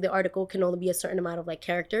obviously the article can only be a certain amount of like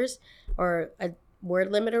characters or a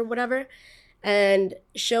word limit or whatever. And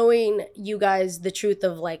showing you guys the truth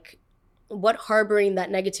of like what harboring that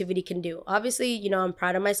negativity can do. Obviously, you know, I'm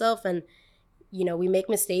proud of myself and, you know, we make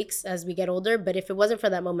mistakes as we get older, but if it wasn't for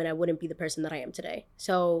that moment, I wouldn't be the person that I am today.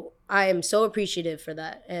 So I am so appreciative for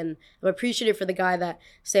that. And I'm appreciative for the guy that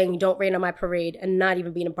saying don't rain on my parade and not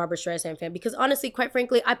even being a Barbra Streisand fan because honestly, quite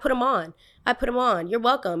frankly, I put him on. You're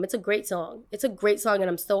welcome. It's a great song. It's a great song and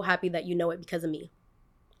I'm so happy that you know it because of me.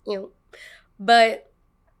 You know, but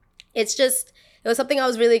it was something I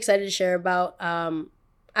was really excited to share about.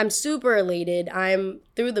 I'm super elated. I'm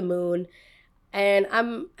through the moon. And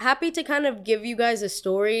I'm happy to kind of give you guys a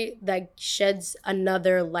story that sheds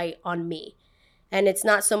another light on me. And it's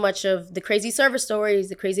not so much of the crazy server stories,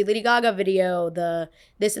 the crazy Lady Gaga video, the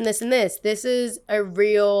this and this and this. This is a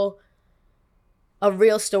real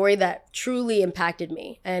story that truly impacted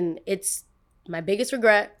me. And it's my biggest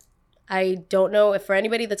regret. I don't know if for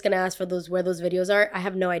anybody that's going to ask for where those videos are, I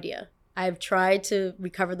have no idea. I've tried to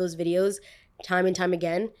recover those videos time and time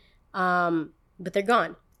again, but they're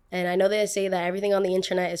gone. And I know they say that everything on the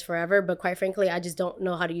internet is forever, but quite frankly, I just don't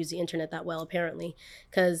know how to use the internet that well, apparently,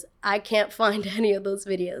 because I can't find any of those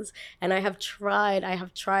videos. And I have tried.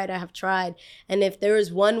 And if there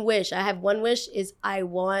is one wish, I have one wish, is I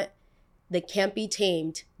want the Can't Be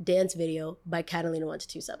Tamed dance video by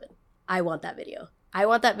Catalina1227. I want that video.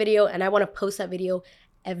 And I want to post that video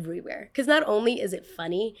everywhere. Because not only is it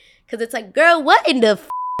funny, because it's like, girl, what in the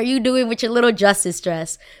are you doing with your little justice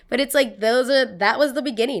dress? But it's like that was the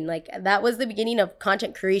beginning. Like that was the beginning of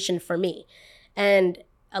content creation for me. And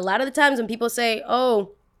a lot of the times when people say,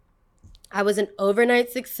 oh, I was an overnight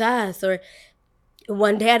success, or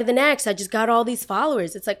one day out of the next, I just got all these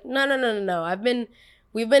followers. It's like, no.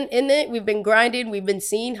 We've been in it. We've been grinding. We've been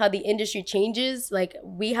seeing how the industry changes. Like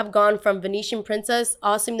we have gone from Venetian Princess,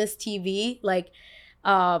 Awesomeness TV, like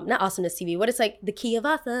not Awesomeness TV, what it's like, The Key of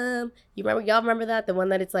Awesome. Y'all remember that? The one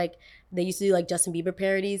that it's like, they used to do like Justin Bieber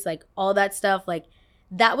parodies, like all that stuff. Like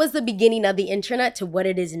that was the beginning of the internet to what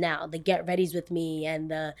it is now. The Get Readies with Me and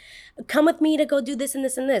the come with me to go do this and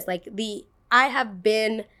this and this. Like I have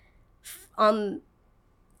been on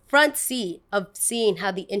front seat of seeing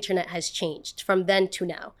how the internet has changed from then to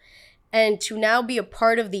now. And to now be a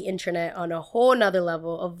part of the internet on a whole nother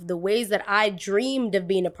level of the ways that I dreamed of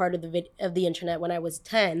being a part of the internet when I was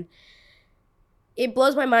 10, it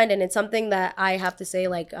blows my mind. And it's something that I have to say,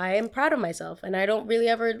 like, I am proud of myself. And I don't really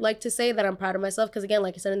ever like to say that I'm proud of myself because, again,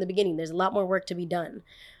 like I said in the beginning, there's a lot more work to be done.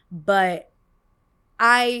 But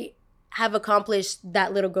I have accomplished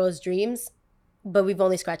that little girl's dreams, but we've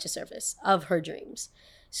only scratched the surface of her dreams.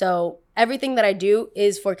 So everything that I do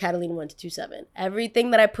is for Catalina1227.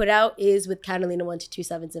 Everything that I put out is with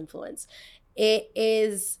Catalina1227's influence. She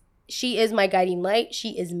is my guiding light.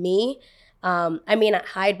 She is me. I may not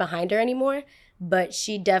hide behind her anymore, but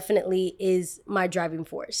she definitely is my driving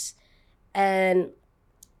force. And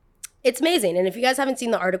it's amazing. And if you guys haven't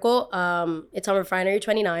seen the article, it's on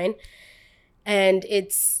Refinery29. And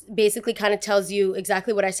it's basically kind of tells you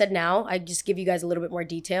exactly what I said now. I just give you guys a little bit more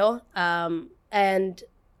detail. And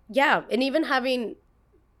yeah, and even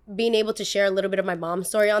being able to share a little bit of my mom's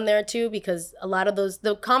story on there too, because a lot of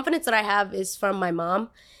the confidence that I have is from my mom.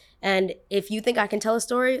 And if you think I can tell a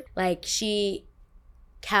story, like she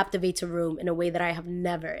captivates a room in a way that I have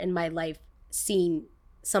never in my life seen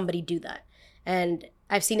somebody do that. And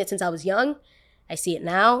I've seen it since I was young. I see it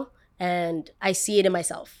now, and I see it in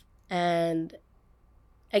myself. And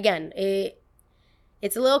again,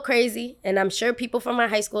 it's a little crazy, and I'm sure people from my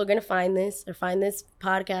high school are gonna find this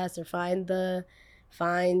podcast or find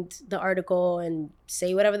the article and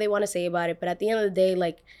say whatever they want to say about it. But at the end of the day,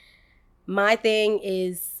 like, my thing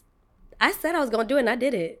is, I said I was gonna do it and I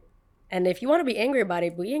did it. And if you want to be angry about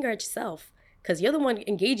it, be angry at yourself, because you're the one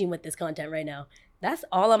engaging with this content right now. That's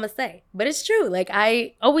all I'm gonna say. But it's true. Like,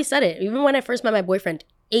 I always said it. Even when I first met my boyfriend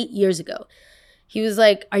 8 years ago, he was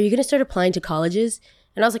like, "Are you gonna start applying to colleges?"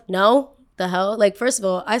 And I was like, "No. The hell?" Like, first of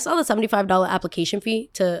all, I saw the $75 application fee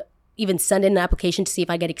to even send in an application to see if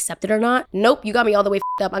I get accepted or not. Nope, you got me all the way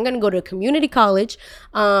f***ed up. I'm gonna go to a community college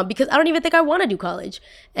because I don't even think I want to do college.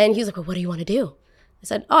 And he was like, "Well, what do you want to do?" I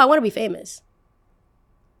said, "Oh, I want to be famous."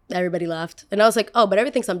 Everybody laughed. And I was like, "Oh, but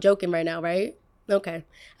everything thinks I'm joking right now, right?" Okay.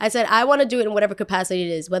 I said, I want to do it in whatever capacity it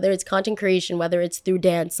is, whether it's content creation, whether it's through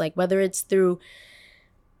dance, like whether it's through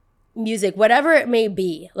music, whatever it may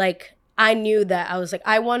be. Like, I knew that I was like,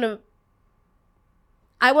 I want to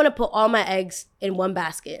put all my eggs in one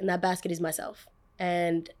basket, and that basket is myself.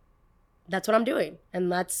 And that's what I'm doing.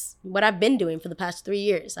 And that's what I've been doing for the past 3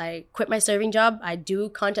 years. I quit my serving job. I do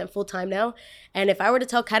content full time now. And if I were to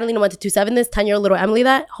tell Catalina1227 this, 10-year-old little Emily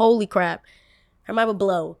that, holy crap, her mind would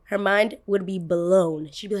blow. Her mind would be blown.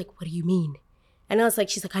 She'd be like, "What do you mean?" And I was like,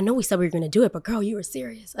 she's like, "I know we said we were going to do it, but girl, you were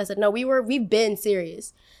serious." I said, "No, we've been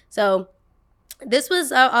serious." So this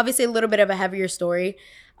was obviously a little bit of a heavier story.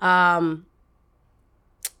 But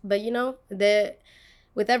you know,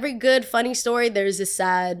 with every good, funny story, there's a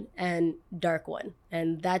sad and dark one.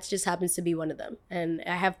 And that just happens to be one of them. And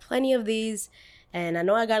I have plenty of these. And I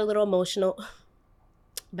know I got a little emotional,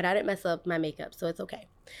 but I didn't mess up my makeup, so it's okay.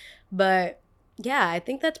 But yeah, I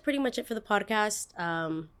think that's pretty much it for the podcast.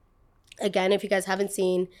 Again, if you guys haven't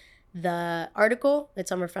seen the article,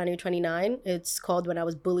 it's on Refinery29. It's called "When I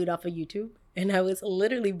Was Bullied Off of YouTube." and I was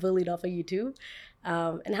literally bullied off of YouTube,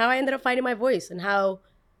 and how I ended up finding my voice and how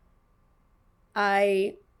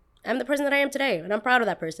I am the person that I am today. And I'm proud of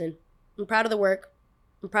that person. I'm proud of the work.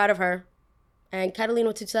 I'm proud of her. And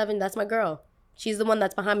Catalina27, that's my girl. She's the one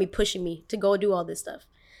that's behind me, pushing me to go do all this stuff.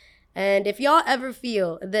 And if y'all ever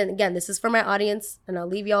feel, then again, this is for my audience, and I'll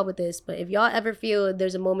leave y'all with this, but if y'all ever feel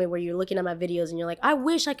there's a moment where you're looking at my videos and you're like, I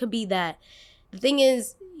wish I could be that. The thing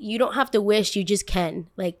is, you don't have to wish, you just can.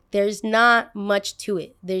 Like, there's not much to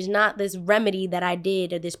it. There's not this remedy that I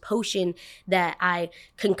did or this potion that I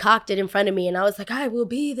concocted in front of me and I was like, I will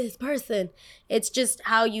be this person. It's just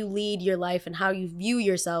how you lead your life and how you view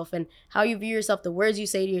yourself, and how you view yourself. The words you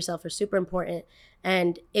say to yourself are super important.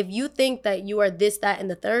 And if you think that you are this, that, and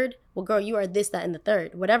the third, well, girl, you are this, that, and the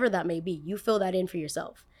third. Whatever that may be, you fill that in for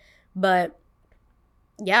yourself. But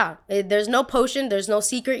yeah, there's no potion. There's no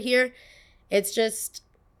secret here. It's just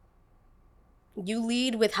you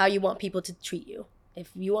lead with how you want people to treat you.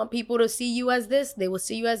 If you want people to see you as this, they will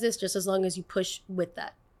see you as this, just as long as you push with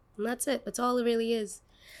that. And that's it. That's all it really is.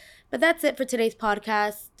 But that's it for today's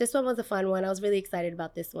podcast. This one was a fun one. I was really excited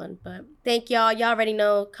about this one. But thank y'all. Y'all already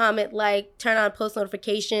know. Comment, like, turn on post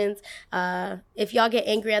notifications. If y'all get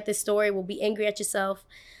angry at this story, we'll be angry at yourself.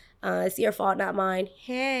 It's your fault, not mine.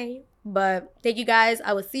 Hey. But thank you guys.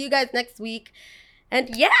 I will see you guys next week.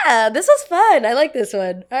 And yeah, this was fun. I like this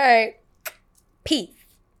one. All right. Peace.